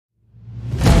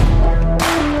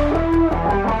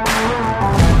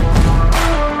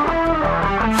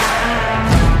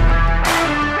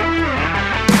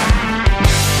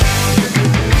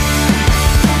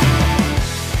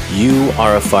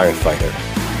are a firefighter,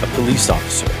 a police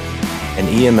officer, an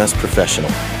EMS professional.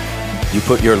 You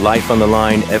put your life on the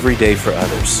line every day for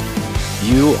others.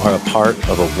 You are a part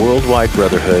of a worldwide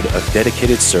brotherhood of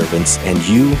dedicated servants, and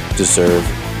you deserve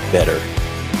better.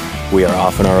 We are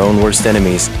often our own worst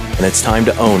enemies, and it's time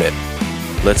to own it.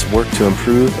 Let's work to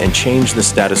improve and change the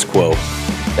status quo.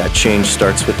 That change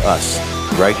starts with us,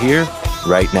 right here,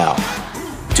 right now.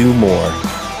 Do more,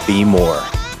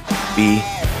 be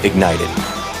ignited.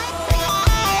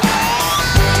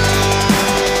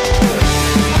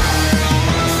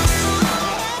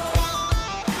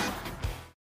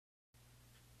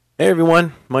 Hey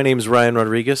everyone, my name is Ryan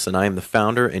Rodriguez, and I am the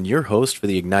founder and your host for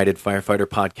the Ignited Firefighter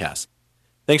Podcast.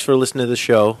 Thanks for listening to the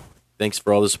show. Thanks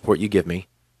for all the support you give me.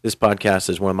 This podcast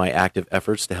is one of my active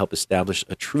efforts to help establish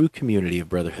a true community of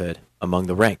brotherhood among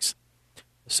the ranks.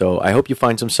 So I hope you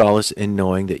find some solace in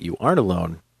knowing that you aren't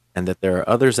alone and that there are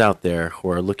others out there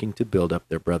who are looking to build up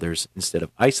their brothers instead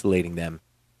of isolating them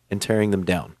and tearing them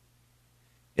down.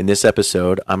 In this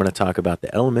episode, I'm going to talk about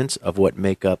the elements of what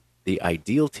make up the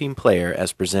ideal team player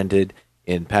as presented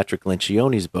in Patrick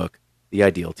Lencioni's book, The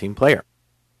Ideal Team Player.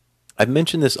 I've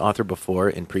mentioned this author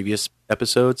before in previous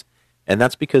episodes, and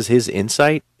that's because his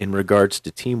insight in regards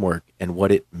to teamwork and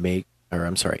what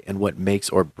makes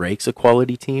or breaks a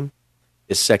quality team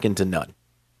is second to none.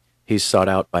 He's sought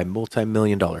out by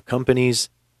multi-million-dollar companies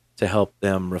to help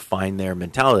them refine their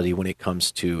mentality when it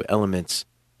comes to elements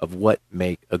of what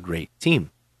make a great team.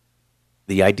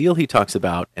 The ideal he talks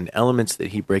about and elements that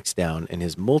he breaks down in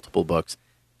his multiple books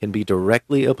can be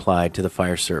directly applied to the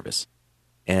fire service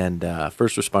and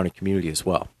first responder community as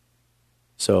well.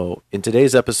 So in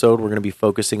today's episode, we're going to be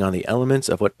focusing on the elements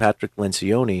of what Patrick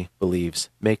Lencioni believes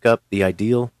make up the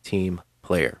ideal team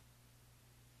player.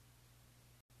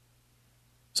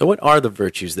 So what are the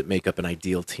virtues that make up an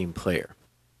ideal team player?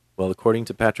 Well, according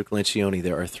to Patrick Lencioni,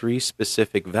 there are three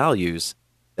specific values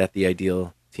that the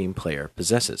ideal team player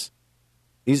possesses.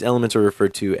 These elements are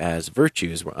referred to as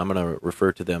virtues. I'm going to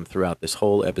refer to them throughout this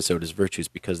whole episode as virtues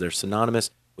because they're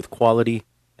synonymous with quality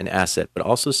and asset, but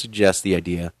also suggest the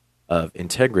idea of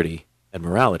integrity and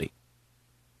morality.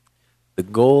 The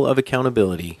goal of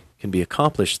accountability can be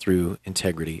accomplished through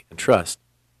integrity and trust.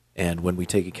 And when we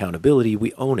take accountability,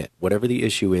 we own it, whatever the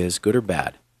issue is, good or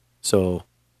bad. So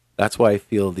that's why I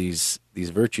feel these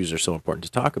virtues are so important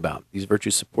to talk about. These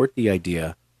virtues support the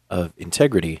idea of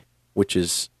integrity, which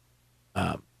is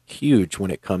huge when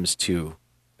it comes to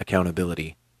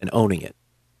accountability and owning it.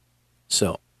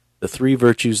 So the three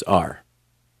virtues are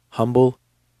humble,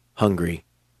 hungry,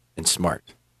 and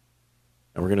smart.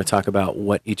 And we're going to talk about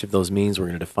what each of those means. We're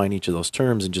going to define each of those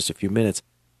terms in just a few minutes.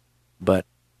 But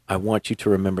I want you to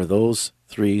remember those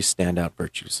three standout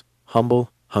virtues: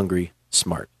 humble, hungry,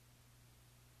 smart.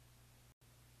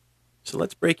 So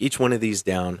let's break each one of these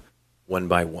down one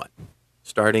by one,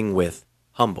 starting with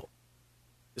humble.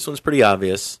 This one's pretty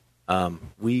obvious.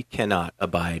 We cannot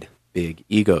abide big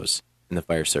egos in the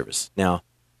fire service. Now,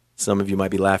 some of you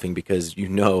might be laughing because you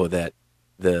know that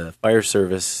the fire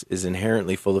service is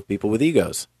inherently full of people with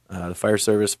egos. The fire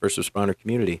service, first responder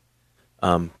community.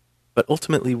 But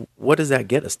ultimately, what does that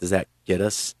get us? Does that get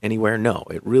us anywhere? No.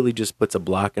 It really just puts a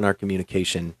block in our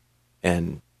communication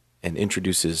and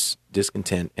introduces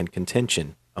discontent and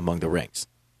contention among the ranks.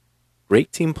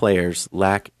 Great team players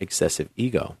lack excessive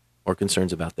ego or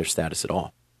concerns about their status at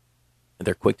all. And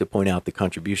they're quick to point out the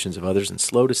contributions of others and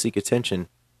slow to seek attention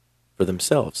for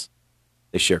themselves.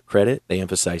 They share credit, they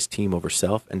emphasize team over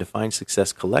self, and define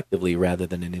success collectively rather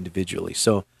than individually.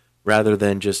 So rather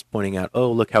than just pointing out,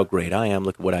 oh, look how great I am,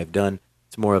 look at what I've done,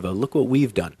 it's more of a look what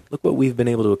we've done, look what we've been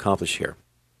able to accomplish here.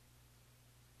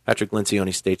 Patrick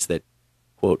Lencioni states that,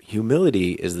 quote,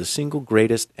 humility is the single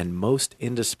greatest and most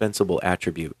indispensable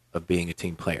attribute of being a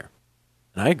team player.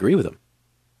 And I agree with him.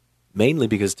 Mainly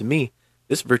because to me,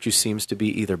 this virtue seems to be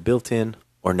either built in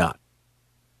or not.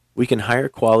 We can hire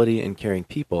quality and caring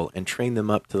people and train them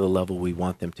up to the level we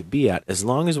want them to be at as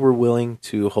long as we're willing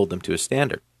to hold them to a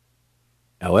standard.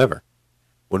 However,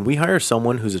 when we hire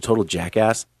someone who's a total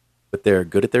jackass, but they're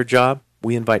good at their job,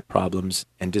 we invite problems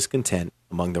and discontent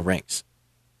among the ranks.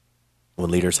 When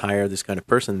leaders hire this kind of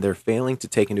person, they're failing to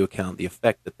take into account the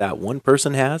effect that one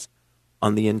person has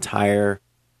on the entire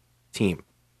team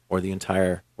or the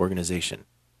entire organization.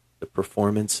 The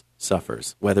performance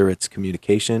suffers, whether it's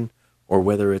communication or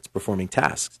whether it's performing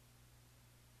tasks.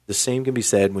 The same can be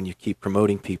said when you keep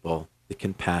promoting people that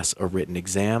can pass a written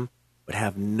exam but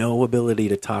have no ability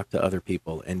to talk to other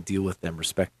people and deal with them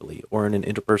respectfully or in an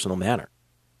interpersonal manner.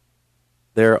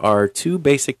 There are two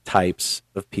basic types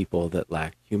of people that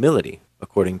lack humility,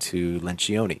 according to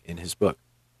Lencioni in his book.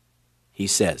 He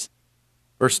says,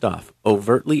 First off,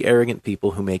 overtly arrogant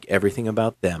people who make everything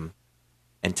about them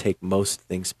and take most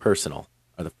things personal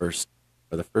are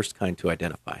the first kind to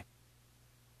identify.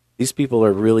 These people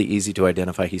are really easy to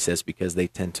identify, he says, because they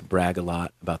tend to brag a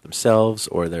lot about themselves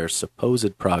or their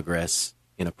supposed progress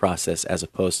in a process as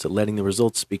opposed to letting the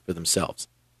results speak for themselves.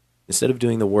 Instead of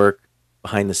doing the work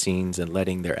behind the scenes and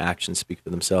letting their actions speak for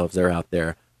themselves, they're out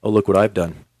there, oh, look what I've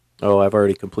done. Oh, I've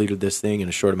already completed this thing in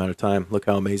a short amount of time. Look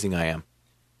how amazing I am.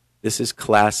 This is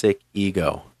classic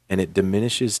ego, and it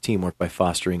diminishes teamwork by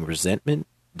fostering resentment,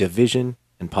 division,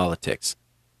 and politics.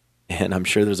 And I'm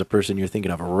sure there's a person you're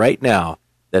thinking of right now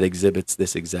that exhibits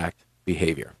this exact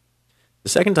behavior. The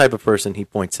second type of person he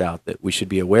points out that we should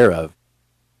be aware of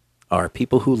are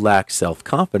people who lack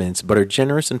self-confidence but are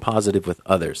generous and positive with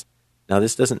others. Now,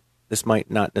 this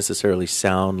might not necessarily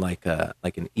sound like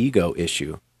an ego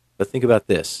issue, but think about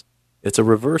this. It's a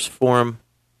reverse form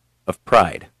of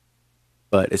pride,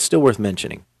 but it's still worth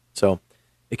mentioning. So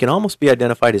it can almost be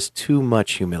identified as too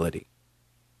much humility.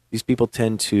 These people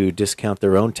tend to discount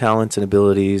their own talents and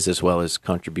abilities as well as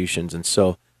contributions, and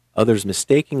so others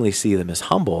mistakenly see them as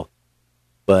humble,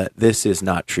 but this is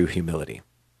not true humility.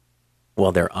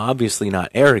 While they're obviously not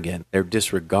arrogant, their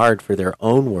disregard for their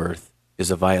own worth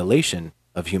is a violation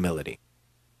of humility.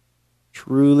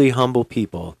 Truly humble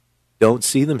people don't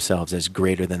see themselves as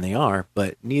greater than they are,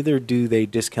 but neither do they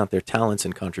discount their talents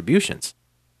and contributions.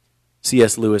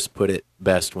 C.S. Lewis put it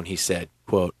best when he said,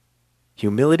 quote,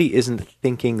 "Humility isn't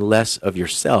thinking less of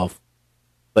yourself,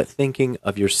 but thinking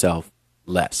of yourself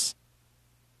less."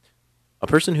 A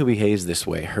person who behaves this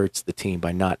way hurts the team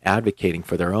by not advocating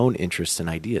for their own interests and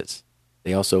ideas.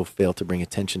 They also fail to bring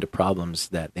attention to problems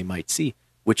that they might see,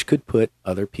 which could put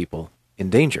other people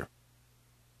in danger.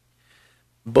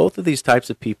 Both of these types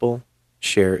of people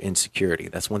share insecurity.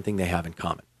 That's one thing they have in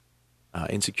common.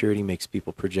 Insecurity makes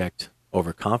people project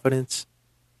overconfidence,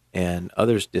 and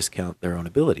others discount their own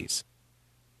abilities.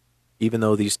 Even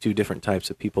though these two different types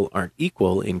of people aren't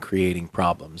equal in creating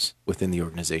problems within the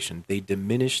organization, they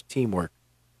diminish teamwork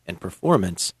and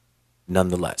performance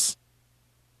nonetheless.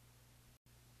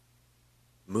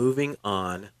 Moving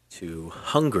on to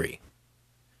hungry.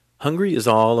 Hungry is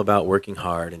all about working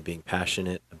hard and being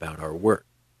passionate about our work.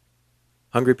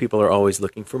 Hungry people are always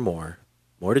looking for more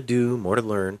to do, more to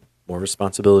learn, more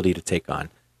responsibility to take on.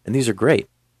 And these are great.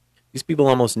 These people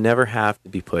almost never have to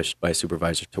be pushed by a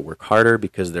supervisor to work harder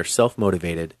because they're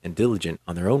self-motivated and diligent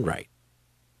on their own right.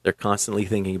 They're constantly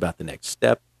thinking about the next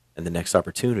step and the next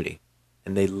opportunity,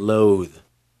 and they loathe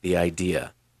the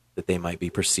idea that they might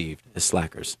be perceived as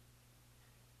slackers.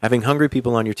 Having hungry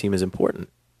people on your team is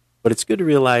important, but it's good to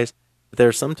realize that there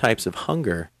are some types of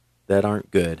hunger that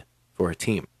aren't good for a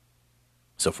team.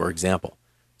 So, for example,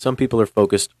 some people are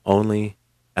focused only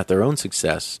at their own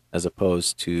success as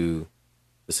opposed to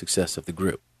the success of the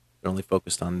group. They're only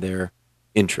focused on their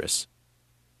interests.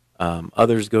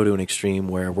 Others go to an extreme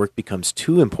where work becomes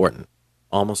too important,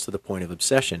 almost to the point of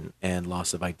obsession and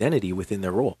loss of identity within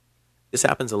their role. This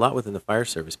happens a lot within the fire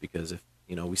service because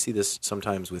we see this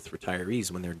sometimes with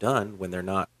retirees when they're done, when they're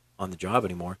not on the job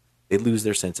anymore, they lose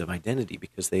their sense of identity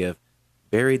because they have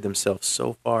buried themselves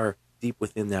so far deep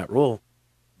within that role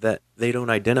that they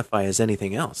don't identify as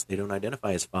anything else. They don't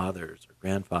identify as fathers or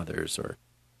grandfathers or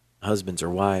husbands or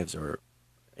wives or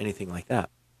anything like that.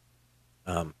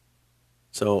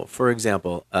 So, for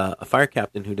example, a fire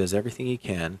captain who does everything he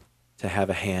can to have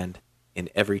a hand in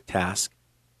every task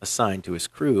assigned to his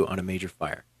crew on a major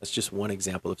fire. That's just one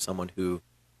example of someone who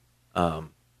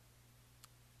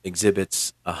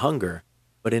exhibits a hunger,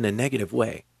 but in a negative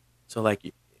way. So,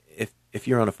 like, if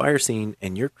you're on a fire scene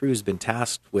and your crew's been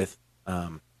tasked with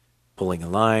pulling a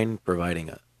line, providing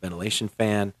a ventilation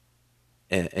fan,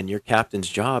 and your captain's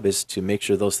job is to make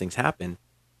sure those things happen,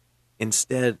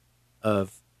 instead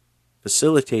of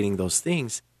facilitating those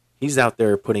things, he's out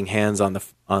there putting hands on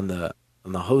the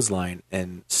hose line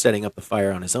and setting up the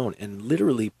fire on his own, and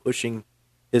literally pushing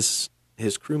his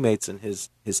crewmates and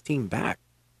his team back.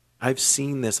 I've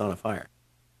seen this on a fire,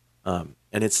 and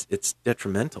it's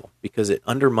detrimental because it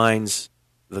undermines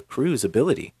the crew's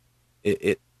ability.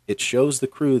 It shows the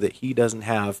crew that he doesn't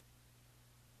have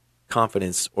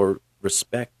confidence or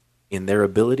respect in their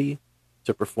ability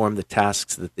to perform the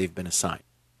tasks that they've been assigned.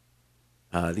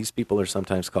 These people are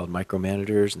sometimes called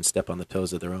micromanagers and step on the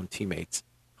toes of their own teammates,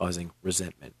 causing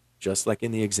resentment, just like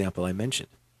in the example I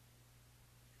mentioned.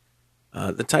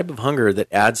 The type of hunger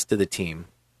that adds to the team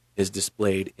is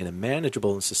displayed in a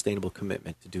manageable and sustainable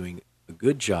commitment to doing a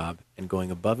good job and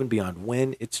going above and beyond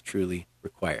when it's truly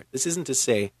required. This isn't to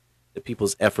say that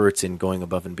people's efforts in going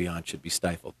above and beyond should be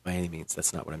stifled by any means.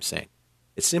 That's not what I'm saying.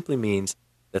 It simply means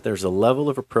that there's a level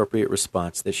of appropriate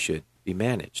response that should be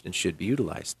managed and should be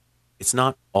utilized. It's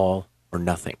not all or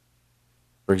nothing.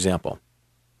 For example,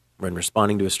 when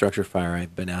responding to a structure fire,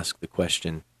 I've been asked the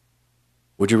question,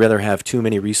 would you rather have too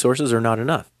many resources or not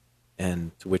enough?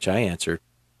 And to which I answered,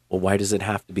 well, why does it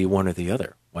have to be one or the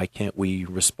other? Why can't we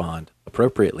respond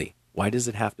appropriately? Why does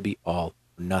it have to be all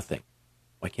or nothing?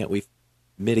 Why can't we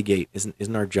mitigate?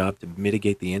 Isn't our job to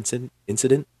mitigate the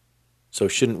incident? So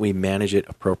shouldn't we manage it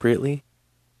appropriately?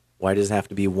 Why does it have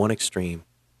to be one extreme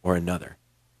or another?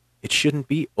 It shouldn't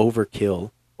be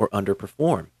overkill or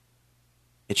underperform.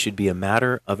 It should be a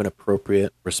matter of an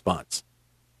appropriate response.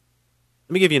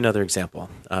 Let me give you another example.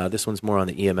 This one's more on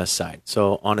the EMS side.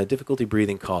 So on a difficulty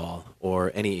breathing call,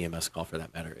 or any EMS call for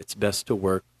that matter, it's best to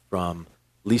work from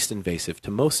least invasive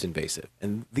to most invasive.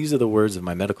 And these are the words of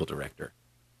my medical director.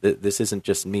 This isn't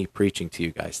just me preaching to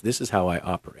you guys. This is how I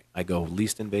operate. I go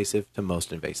least invasive to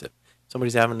most invasive.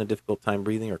 Somebody's having a difficult time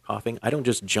breathing or coughing, I don't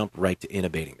just jump right to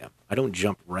intubating them. I don't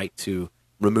jump right to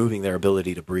removing their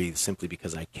ability to breathe simply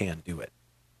because I can do it.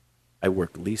 I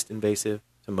work least invasive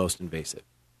to most invasive,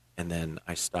 and then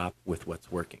I stop with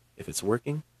what's working. If it's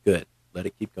working, good. Let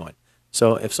it keep going.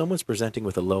 So if someone's presenting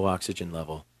with a low oxygen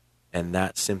level and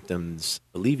that symptom's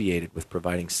alleviated with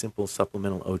providing simple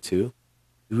supplemental O2,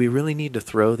 do we really need to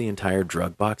throw the entire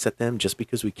drug box at them just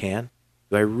because we can?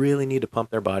 Do I really need to pump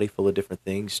their body full of different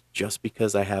things just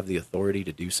because I have the authority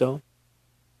to do so?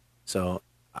 So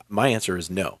my answer is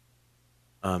no.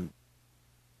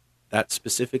 That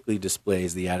specifically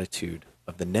displays the attitude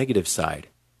of the negative side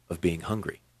of being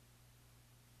hungry.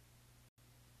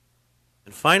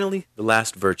 And finally, the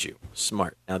last virtue,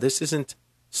 smart. Now, this isn't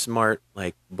smart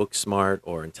like book smart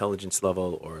or intelligence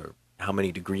level or how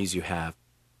many degrees you have.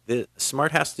 The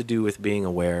smart has to do with being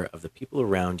aware of the people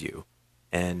around you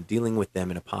and dealing with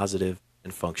them in a positive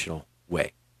and functional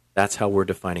way. That's how we're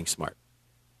defining smart.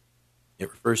 It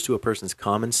refers to a person's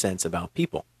common sense about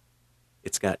people.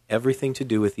 It's got everything to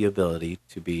do with the ability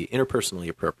to be interpersonally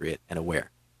appropriate and aware.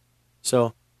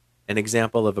 So, an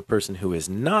example of a person who is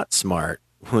not smart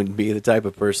would be the type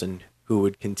of person who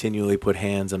would continually put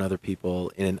hands on other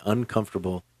people in an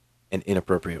uncomfortable and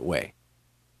inappropriate way.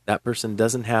 That person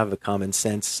doesn't have a common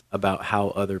sense about how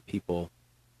other people,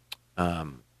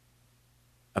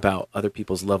 about other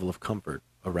people's level of comfort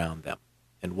around them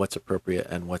and what's appropriate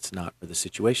and what's not for the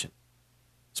situation.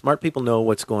 Smart people know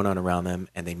what's going on around them,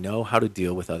 and they know how to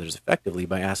deal with others effectively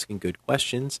by asking good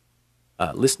questions,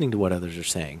 listening to what others are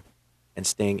saying, and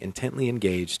staying intently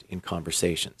engaged in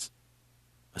conversations.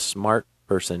 A smart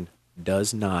person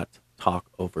does not talk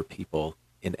over people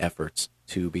in efforts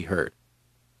to be heard.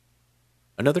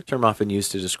 Another term often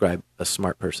used to describe a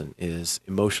smart person is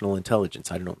emotional intelligence.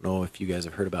 I don't know if you guys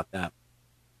have heard about that.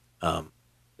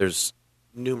 There's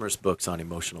numerous books on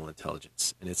emotional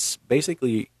intelligence, and it's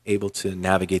basically able to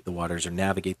navigate the waters or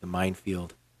navigate the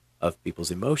minefield of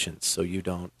people's emotions so you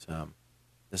don't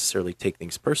necessarily take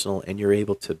things personal, and you're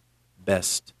able to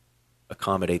best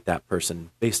accommodate that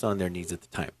person based on their needs at the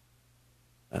time.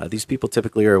 These people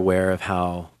typically are aware of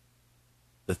how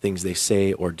the things they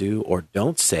say or do or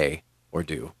don't say or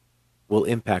do will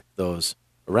impact those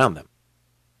around them.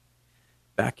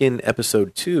 Back in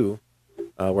episode 2,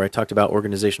 where I talked about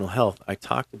organizational health, I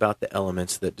talked about the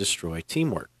elements that destroy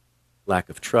teamwork: lack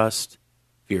of trust,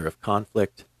 fear of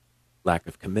conflict, lack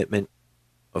of commitment,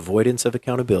 avoidance of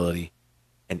accountability,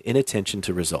 and inattention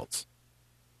to results.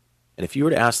 And if you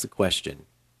were to ask the question,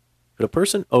 could a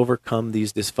person overcome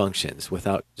these dysfunctions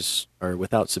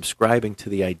without subscribing to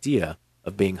the idea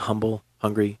of being humble,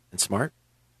 hungry, and smart?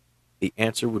 The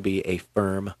answer would be a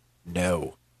firm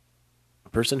no. A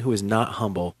person who is not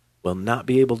humble will not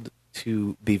be able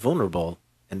to be vulnerable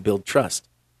and build trust,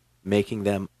 making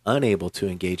them unable to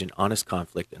engage in honest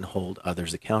conflict and hold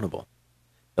others accountable.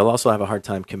 They'll also have a hard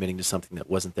time committing to something that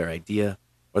wasn't their idea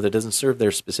or that doesn't serve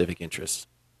their specific interests.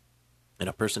 And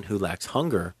a person who lacks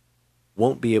hunger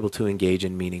won't be able to engage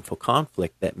in meaningful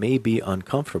conflict that may be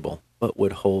uncomfortable, but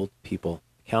would hold people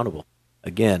accountable.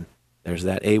 Again, there's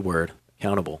that A word,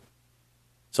 accountable.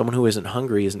 Someone who isn't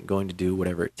hungry isn't going to do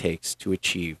whatever it takes to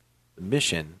achieve the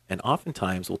mission, and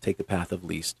oftentimes will take the path of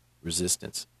least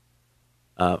resistance.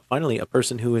 Finally, a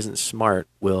person who isn't smart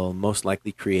will most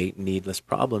likely create needless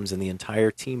problems in the entire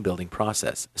team building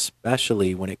process,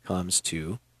 especially when it comes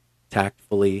to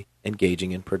tactfully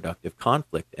engaging in productive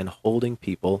conflict and holding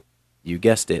people, you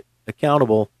guessed it,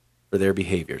 accountable for their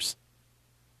behaviors.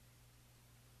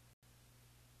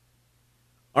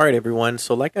 All right, everyone.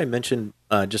 So like I mentioned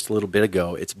just a little bit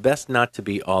ago, it's best not to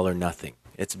be all or nothing.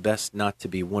 It's best not to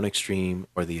be one extreme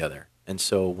or the other. And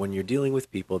so when you're dealing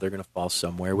with people, they're going to fall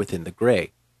somewhere within the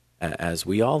gray, as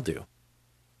we all do.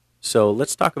 So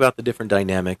let's talk about the different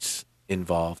dynamics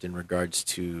involved in regards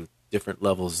to different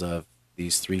levels of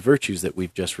these three virtues that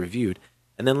we've just reviewed.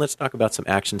 And then let's talk about some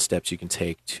action steps you can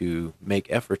take to make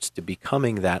efforts to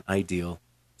becoming that ideal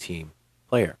team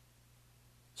player.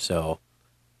 So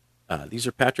these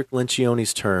are Patrick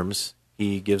Lencioni's terms.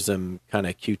 He gives them kind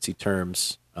of cutesy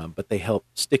terms, but they help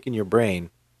stick in your brain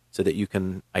so that you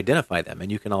can identify them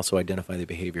and you can also identify the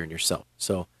behavior in yourself.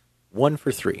 So, one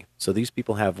for three. So, these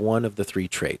people have one of the three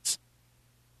traits.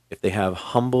 If they have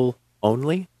humble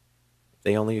only, if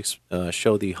they only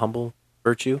show the humble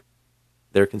virtue,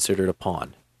 they're considered a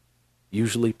pawn.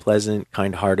 Usually pleasant,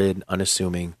 kind hearted,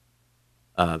 unassuming.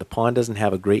 The pawn doesn't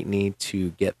have a great need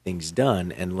to get things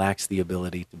done and lacks the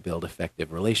ability to build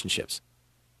effective relationships.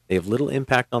 They have little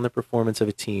impact on the performance of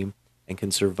a team and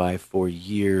can survive for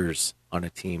years on a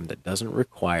team that doesn't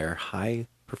require high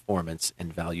performance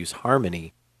and values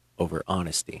harmony over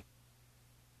honesty.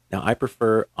 Now, I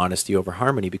prefer honesty over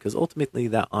harmony because ultimately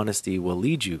that honesty will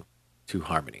lead you to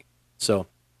harmony. So,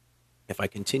 if I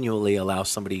continually allow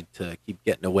somebody to keep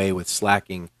getting away with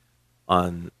slacking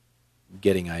on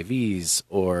getting IVs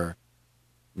or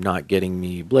not getting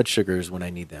me blood sugars when I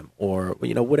need them or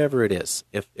whatever it is,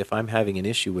 if I'm having an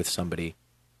issue with somebody,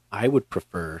 I would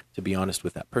prefer to be honest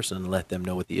with that person and let them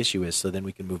know what the issue is so then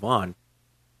we can move on,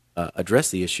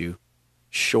 address the issue,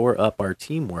 shore up our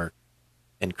teamwork,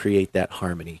 and create that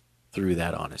harmony through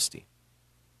that honesty.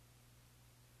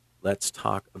 Let's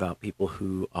talk about people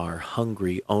who are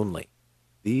hungry only.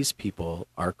 These people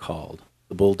are called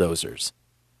the bulldozers.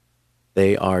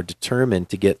 They are determined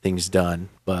to get things done,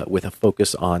 but with a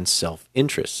focus on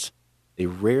self-interest. They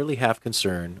rarely have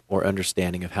concern or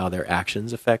understanding of how their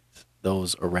actions affect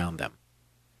those around them.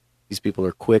 These people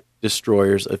are quick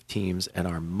destroyers of teams and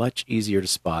are much easier to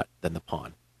spot than the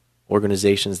pawn.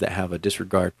 Organizations that have a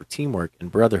disregard for teamwork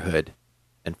and brotherhood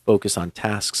and focus on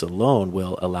tasks alone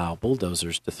will allow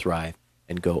bulldozers to thrive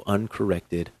and go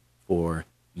uncorrected for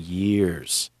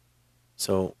years.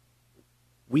 So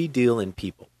we deal in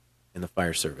people in the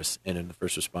fire service and in the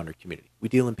first responder community. We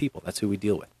deal in people. That's who we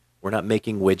deal with. We're not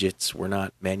making widgets. We're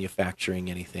not manufacturing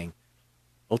anything.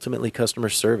 Ultimately, customer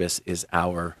service is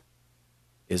our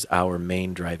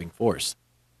main driving force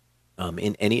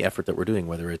in any effort that we're doing,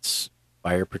 whether it's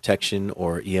fire protection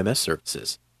or EMS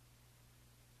services.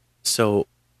 So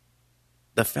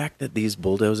the fact that these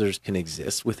bulldozers can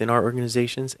exist within our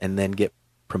organizations and then get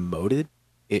promoted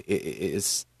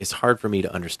is hard for me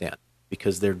to understand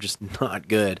because they're just not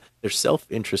good. They're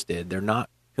self-interested. They're not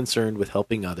concerned with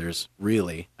helping others,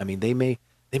 really. I mean, they may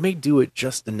do it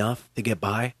just enough to get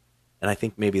by, and I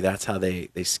think maybe that's how they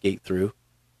skate through.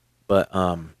 But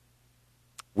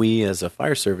we as a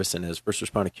fire service and as first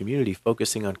responder community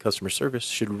focusing on customer service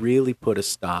should really put a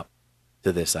stop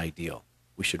to this ideal.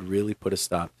 We should really put a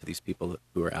stop to these people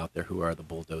who are out there who are the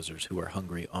bulldozers, who are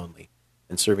hungry only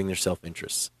and serving their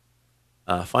self-interests.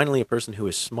 Finally, a person who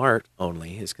is smart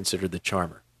only is considered the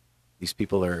charmer. These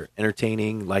people are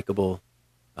entertaining, likable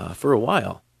for a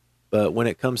while, but when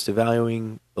it comes to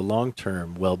valuing the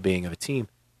long-term well-being of a team,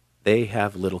 they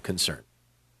have little concern.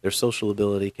 Their social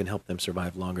ability can help them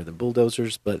survive longer than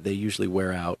bulldozers, but they usually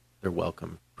wear out their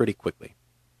welcome pretty quickly.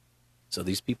 So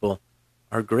these people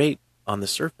are great on the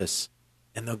surface,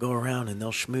 and they'll go around and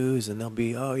they'll schmooze and they'll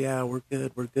be, oh yeah, we're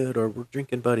good, or we're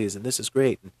drinking buddies and this is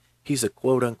great. And he's a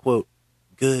quote unquote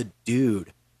good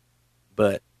dude.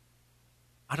 But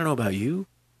I don't know about you.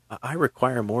 I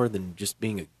require more than just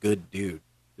being a good dude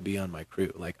to be on my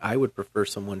crew. Like I would prefer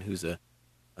someone who's a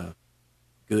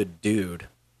good dude,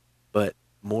 but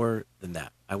more than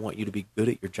that, I want you to be good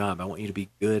at your job. I want you to be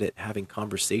good at having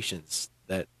conversations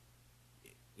that,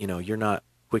 you're not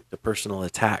quick to personal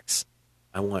attacks.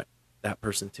 I want that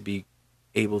person to be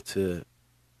able to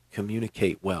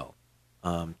communicate well,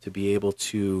 to be able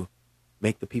to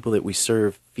make the people that we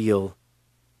serve feel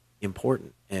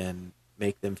important and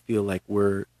make them feel like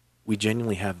we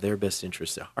genuinely have their best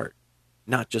interests at heart,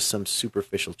 not just some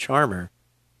superficial charmer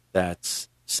that's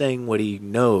saying what he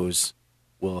knows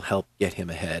will help get him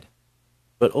ahead,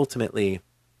 but ultimately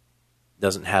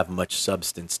doesn't have much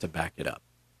substance to back it up.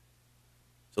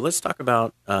 So let's talk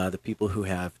about the people who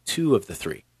have two of the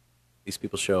three. These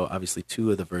people show obviously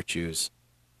two of the virtues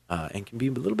and can be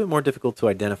a little bit more difficult to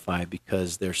identify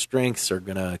because their strengths are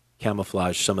going to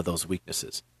camouflage some of those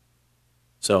weaknesses.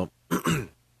 So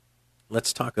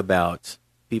let's talk about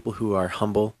people who are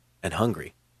humble and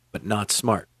hungry, but not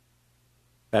smart.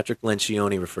 Patrick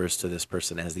Lencioni refers to this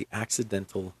person as the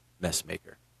accidental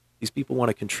messmaker. These people want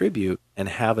to contribute and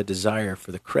have a desire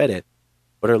for the credit,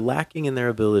 but are lacking in their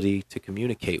ability to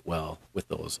communicate well with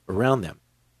those around them.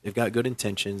 They've got good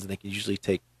intentions, and they can usually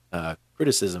take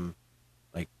criticism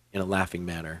like in a laughing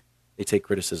manner. They take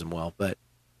criticism well, but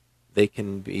they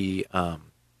can be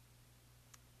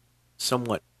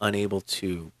somewhat unable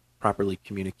to properly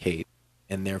communicate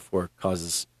and therefore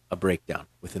causes a breakdown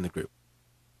within the group.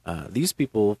 These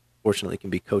people, fortunately, can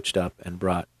be coached up and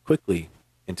brought quickly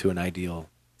into an ideal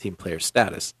team player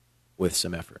status with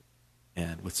some effort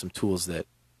and with some tools that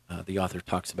the author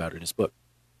talks about in his book.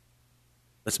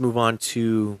 Let's move on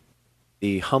to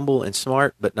the humble and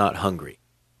smart, but not hungry.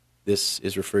 This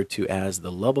is referred to as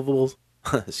the lovable,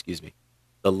 the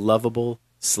lovable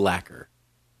slacker.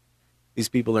 These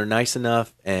people are nice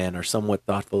enough and are somewhat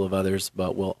thoughtful of others,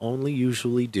 but will only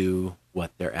usually do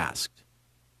what they're asked.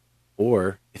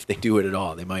 Or if they do it at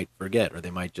all, they might forget, or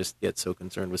they might just get so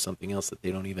concerned with something else that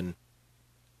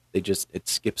it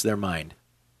skips their mind.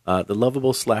 The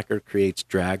lovable slacker creates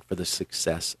drag for the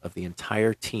success of the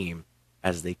entire team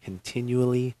as they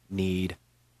continually need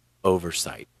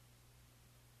oversight.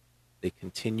 They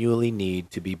continually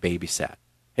need to be babysat.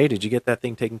 Hey, did you get that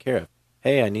thing taken care of?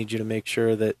 Hey, I need you to make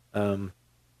sure that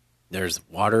there's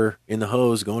water in the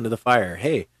hose going to the fire.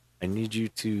 Hey, I need you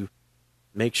to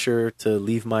make sure to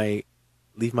leave my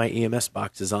EMS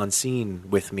boxes on scene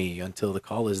with me until the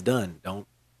call is done. Don't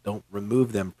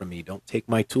remove them from me. Don't take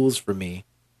my tools from me,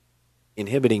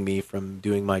 inhibiting me from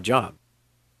doing my job.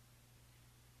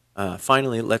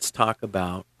 Finally, let's talk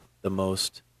about the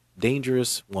most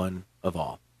dangerous one of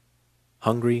all.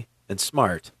 Hungry and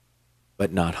smart,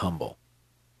 but not humble.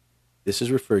 This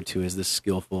is referred to as the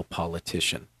skillful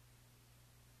politician.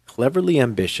 Cleverly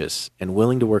ambitious and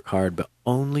willing to work hard, but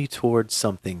only towards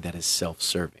something that is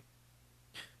self-serving.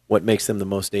 What makes them the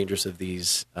most dangerous of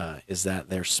these is that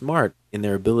they're smart in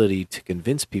their ability to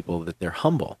convince people that they're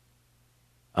humble.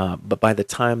 But by the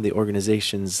time the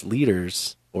organization's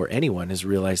leaders or anyone has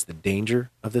realized the danger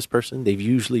of this person, they've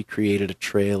usually created a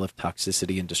trail of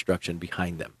toxicity and destruction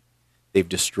behind them. They've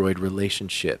destroyed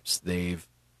relationships. They've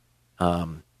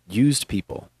used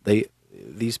people.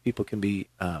 These people can be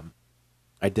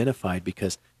identified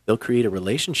because they'll create a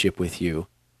relationship with you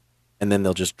and then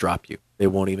they'll just drop you. They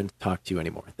won't even talk to you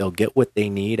anymore. They'll get what they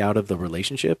need out of the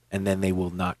relationship and then they will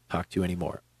not talk to you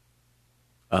anymore.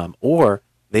 Or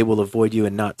they will avoid you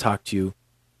and not talk to you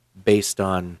based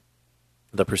on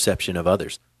the perception of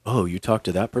others. Oh, you talk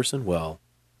to that person? Well,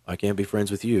 I can't be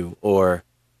friends with you. Or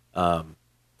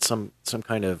some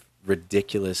kind of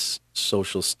ridiculous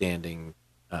social standing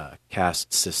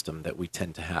caste system that we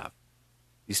tend to have.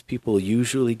 These people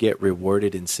usually get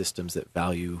rewarded in systems that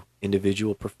value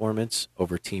individual performance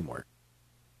over teamwork.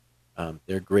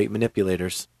 They're great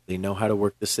manipulators. They know how to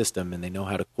work the system and they know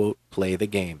how to, quote, play the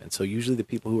game. And so usually the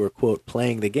people who are, quote,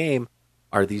 playing the game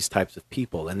are these types of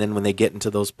people. And then when they get into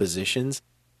those positions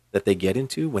that they get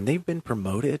into, when they've been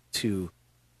promoted to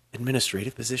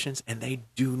administrative positions and they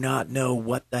do not know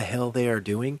what the hell they are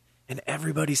doing, and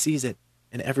everybody sees it,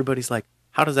 and everybody's like,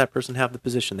 how does that person have the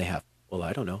position they have? Well,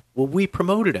 I don't know. Well, we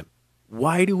promoted him.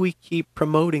 Why do we keep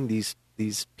promoting these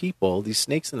people, these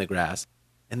snakes in the grass,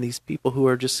 and these people who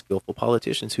are just skillful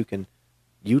politicians who can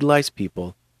utilize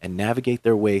people and navigate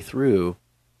their way through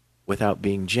without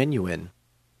being genuine,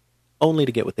 only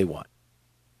to get what they want?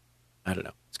 I don't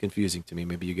know. It's confusing to me.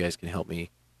 Maybe you guys can help me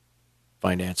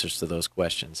find answers to those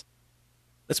questions.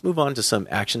 Let's move on to some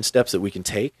action steps that we can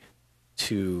take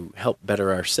to help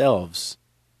better ourselves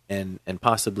and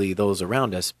possibly those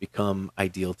around us become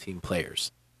ideal team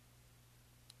players.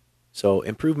 So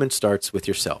improvement starts with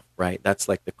yourself, right? That's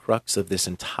like the crux of this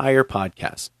entire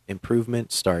podcast.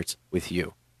 Improvement starts with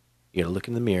you. You got to look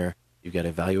in the mirror. You got to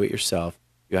evaluate yourself.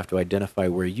 You have to identify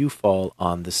where you fall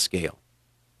on the scale.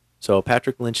 So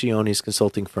Patrick Lencioni's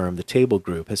consulting firm, The Table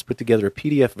Group, has put together a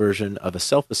PDF version of a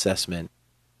self-assessment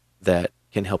that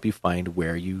can help you find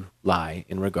where you lie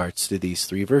in regards to these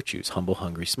three virtues: humble,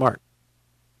 hungry, smart.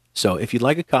 So if you'd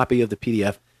like a copy of the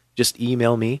PDF, just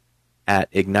email me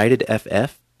at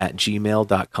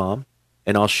ignitedff@gmail.com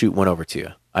and I'll shoot one over to you.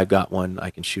 I've got one.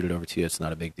 I can shoot it over to you. It's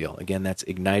not a big deal. Again, that's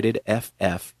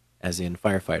ignitedff, as in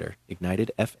firefighter,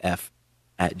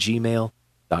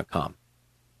 ignitedff@gmail.com.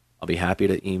 I'll be happy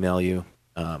to email you.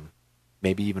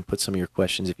 Maybe even put some of your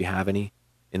questions, if you have any,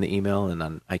 in the email,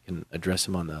 and I can address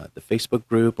them on the Facebook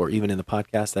group or even in the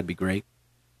podcast. That'd be great.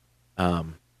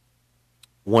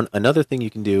 Another thing you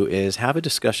can do is have a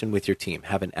discussion with your team.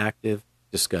 Have an active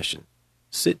discussion.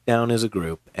 Sit down as a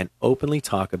group and openly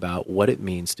talk about what it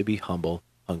means to be humble,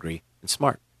 hungry, and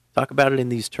smart. Talk about it in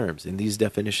these terms, in these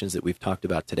definitions that we've talked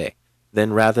about today.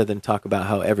 Then rather than talk about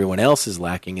how everyone else is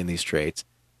lacking in these traits,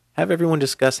 have everyone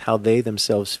discuss how they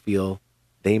themselves feel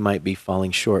they might be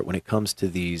falling short when it comes to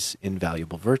these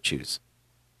invaluable virtues.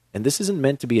 And this isn't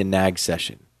meant to be a nag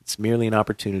session. It's merely an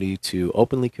opportunity to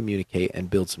openly communicate and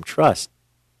build some trust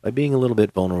by being a little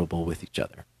bit vulnerable with each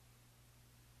other.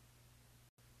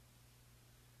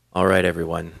 All right,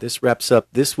 everyone. This wraps up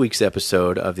this week's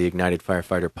episode of the Ignited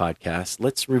Firefighter Podcast.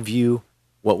 Let's review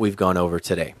what we've gone over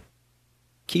today.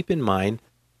 Keep in mind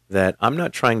that I'm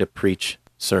not trying to preach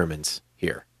sermons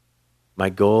here. My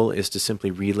goal is to simply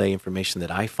relay information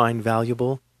that I find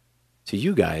valuable to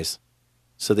you guys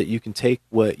so that you can take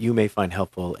what you may find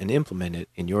helpful and implement it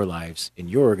in your lives, in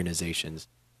your organizations,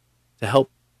 to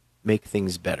help make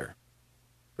things better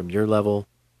from your level,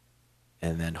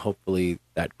 and then hopefully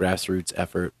that grassroots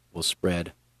effort will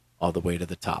spread all the way to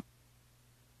the top.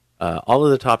 All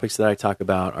of the topics that I talk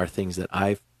about are things that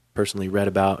I've personally read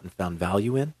about and found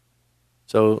value in.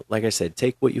 So, like I said,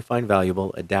 take what you find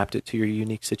valuable, adapt it to your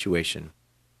unique situation.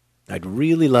 I'd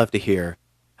really love to hear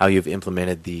how you've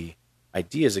implemented the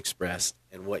ideas expressed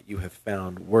and what you have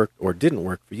found worked or didn't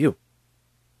work for you.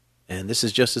 And this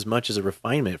is just as much as a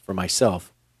refinement for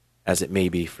myself as it may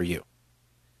be for you.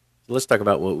 So let's talk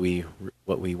about what we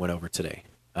went over today.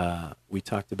 We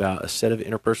talked about a set of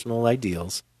interpersonal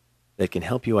ideals that can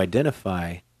help you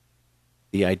identify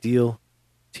the ideal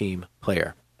team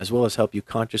player, as well as help you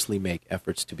consciously make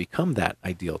efforts to become that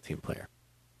ideal team player.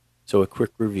 So a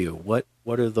quick review. What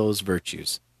are those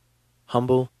virtues?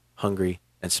 Humble, hungry,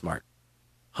 and smart.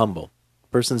 Humble. A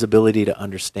person's ability to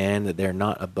understand that they're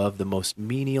not above the most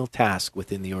menial task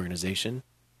within the organization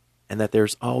and that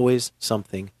there's always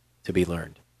something to be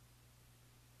learned.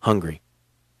 Hungry.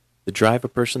 The drive a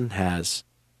person has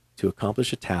to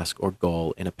accomplish a task or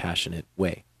goal in a passionate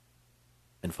way.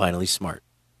 And finally, smart.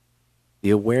 The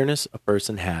awareness a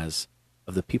person has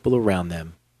of the people around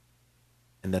them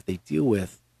and that they deal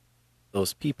with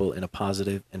those people in a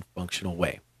positive and functional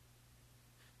way.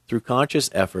 Through conscious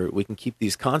effort, we can keep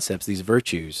these concepts, these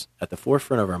virtues, at the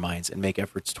forefront of our minds and make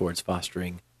efforts towards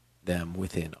fostering them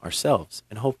within ourselves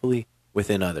and hopefully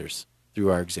within others through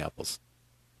our examples.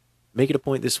 Make it a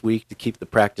point this week to keep the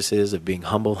practices of being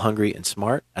humble, hungry, and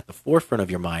smart at the forefront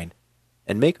of your mind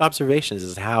and make observations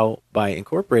as to how, by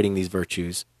incorporating these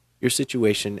virtues, your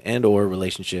situation and or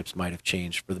relationships might have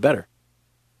changed for the better.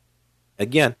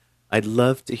 Again, I'd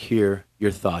love to hear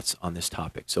your thoughts on this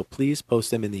topic, so please post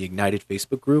them in the Ignited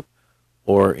Facebook group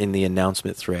or in the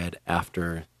announcement thread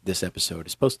after this episode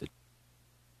is posted.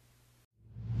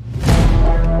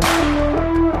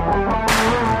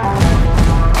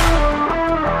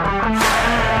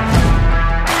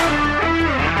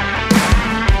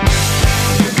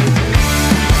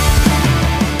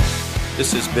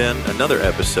 This has been another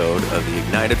episode of the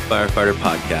Ignited Firefighter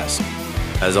Podcast.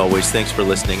 As always, thanks for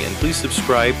listening, and please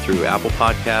subscribe through Apple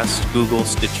Podcasts, Google,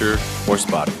 Stitcher, or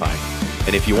Spotify.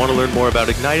 And if you want to learn more about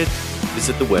Ignited,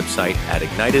 visit the website at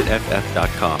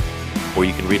ignitedff.com, where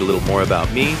you can read a little more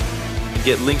about me and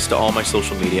get links to all my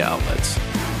social media outlets.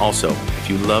 Also, if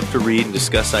you love to read and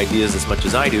discuss ideas as much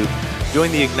as I do,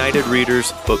 join the Ignited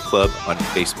Readers Book Club on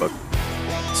Facebook.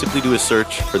 Simply do a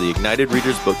search for the Ignited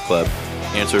Readers Book Club,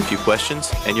 answer a few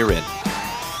questions, and you're in.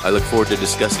 I look forward to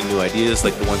discussing new ideas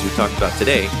like the ones we talked about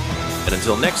today. And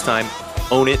until next time,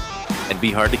 own it and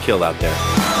be hard to kill out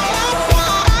there.